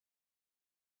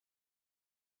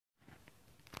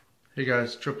Hey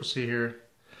guys, Triple C here.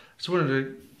 Just wanted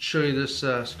to show you this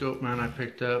scope mount I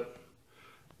picked up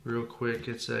real quick.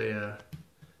 It's a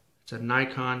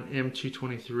Nikon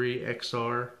M223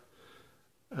 XR.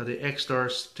 The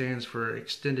XR stands for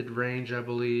extended range, I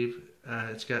believe.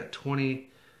 It's got 20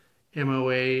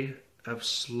 MOA of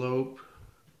slope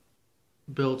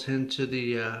built into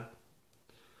the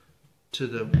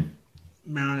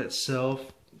mount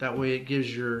itself. That way it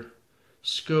gives your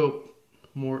scope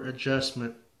more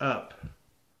adjustment up,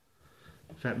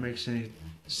 if that makes any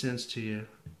sense to you.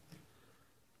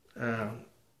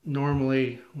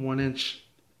 Normally 1-inch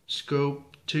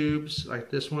scope tubes like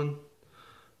this one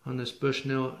on this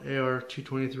Bushnell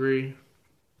AR223,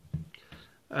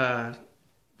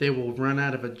 they will run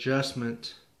out of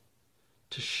adjustment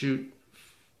to shoot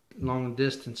long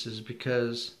distances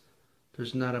because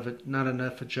there's not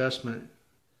enough adjustment.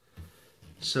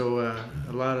 So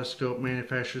a lot of scope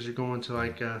manufacturers are going to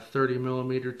like 30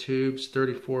 millimeter tubes,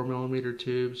 34 millimeter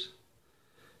tubes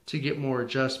to get more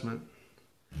adjustment.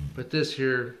 But this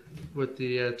here with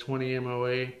the 20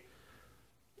 MOA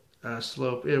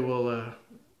slope, it will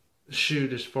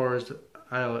shoot as far as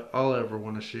I'll ever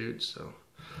want to shoot. So,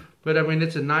 but I mean,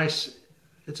 it's a nice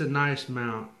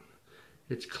mount.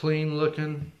 It's clean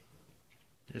looking.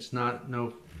 It's not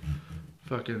no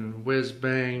fucking whiz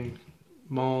bang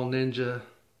Mall Ninja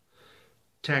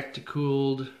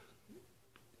tactical,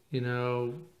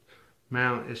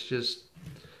 mount. It's just,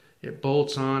 it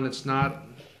bolts on. It's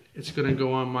gonna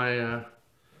go on my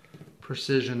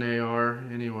precision AR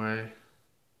anyway,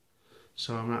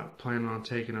 so I'm not planning on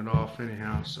taking it off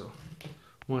anyhow. So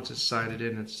once it's sighted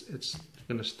in, it's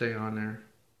gonna stay on there.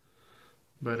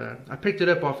 But I picked it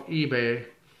up off eBay.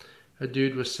 A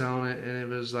dude was selling it, and it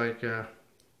was like who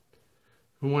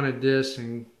wanted this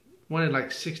and wanted like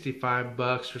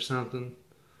 $65 or something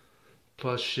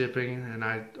plus shipping, and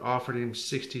I offered him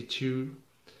 62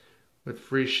 with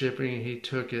free shipping, and he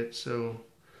took it. So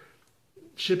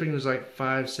shipping was like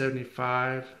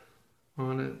 $5.75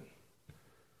 on it.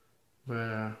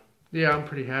 But yeah, I'm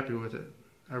pretty happy with it.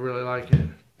 I really like it.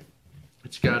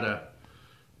 It's got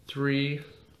 3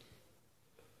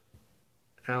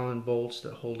 Allen bolts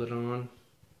that hold it on,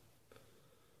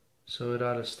 so it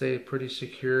ought to stay pretty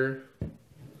secure.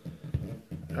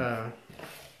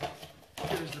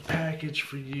 Here's the package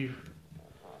for you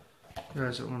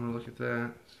guys that want to look at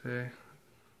that. See?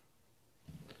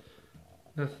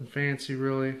 Nothing fancy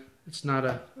really. It's not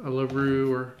a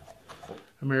LaRue or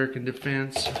American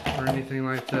Defense or anything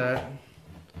like that.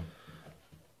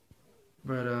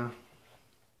 But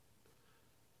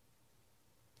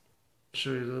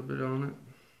show you a little bit on it.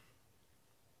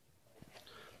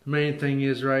 The main thing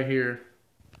is right here.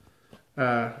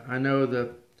 I know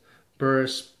the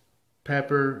Burris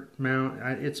Pepper mount,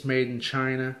 it's made in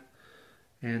China,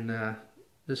 and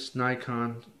this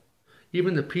Nikon,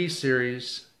 even the P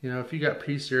series, if you got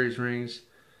P series rings,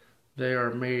 they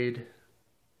are made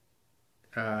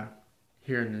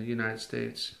here in the United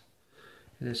States.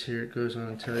 And this here, it goes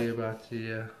on to tell you about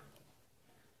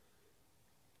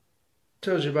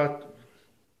tells you about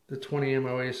the 20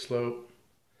 MOA slope,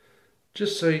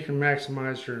 just so you can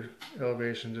maximize your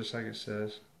elevation, just like it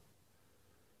says.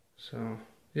 So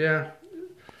yeah,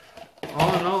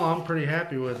 all in all, I'm pretty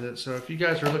happy with it. So if you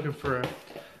guys are looking for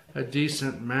a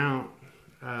decent mount,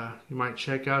 you might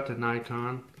check out the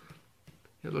Nikon.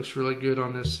 It looks really good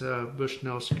on this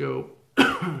Bushnell scope.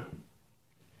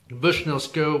 Bushnell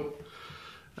scope,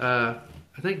 I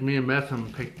think me and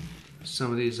Metham picked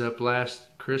some of these up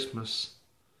last Christmas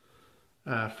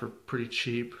for pretty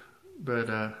cheap. But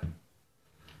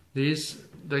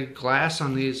the glass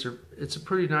on these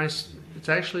it's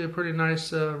actually a pretty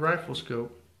nice rifle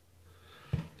scope.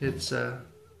 It's I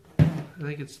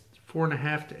think it's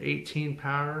 4.5 to 18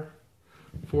 power,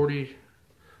 40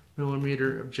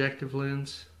 millimeter objective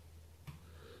lens.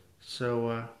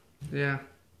 So yeah,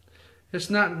 it's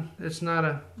not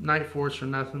a Night Force or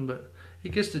nothing, but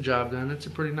it gets the job done. It's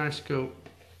a pretty nice scope.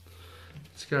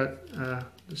 It's got the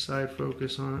side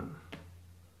focus on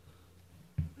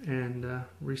it, and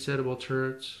resettable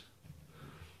turrets.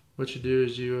 What you do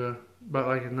is you about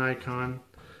like a Nikon,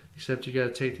 except you got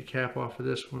to take the cap off of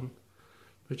this one,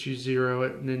 but you zero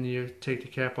it, and then you take the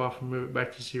cap off and move it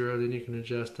back to 0. Then you can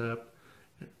adjust up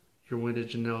your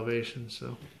windage and elevation.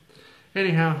 So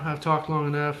anyhow, I've talked long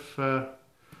enough. I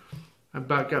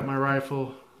about got my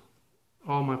rifle,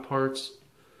 all my parts,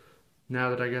 now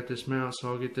that I got this mount, so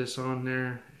I'll get this on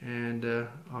there, and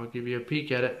I'll give you a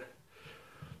peek at it.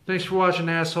 Thanks for watching,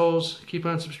 assholes. Keep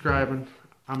unsubscribing.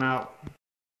 I'm out.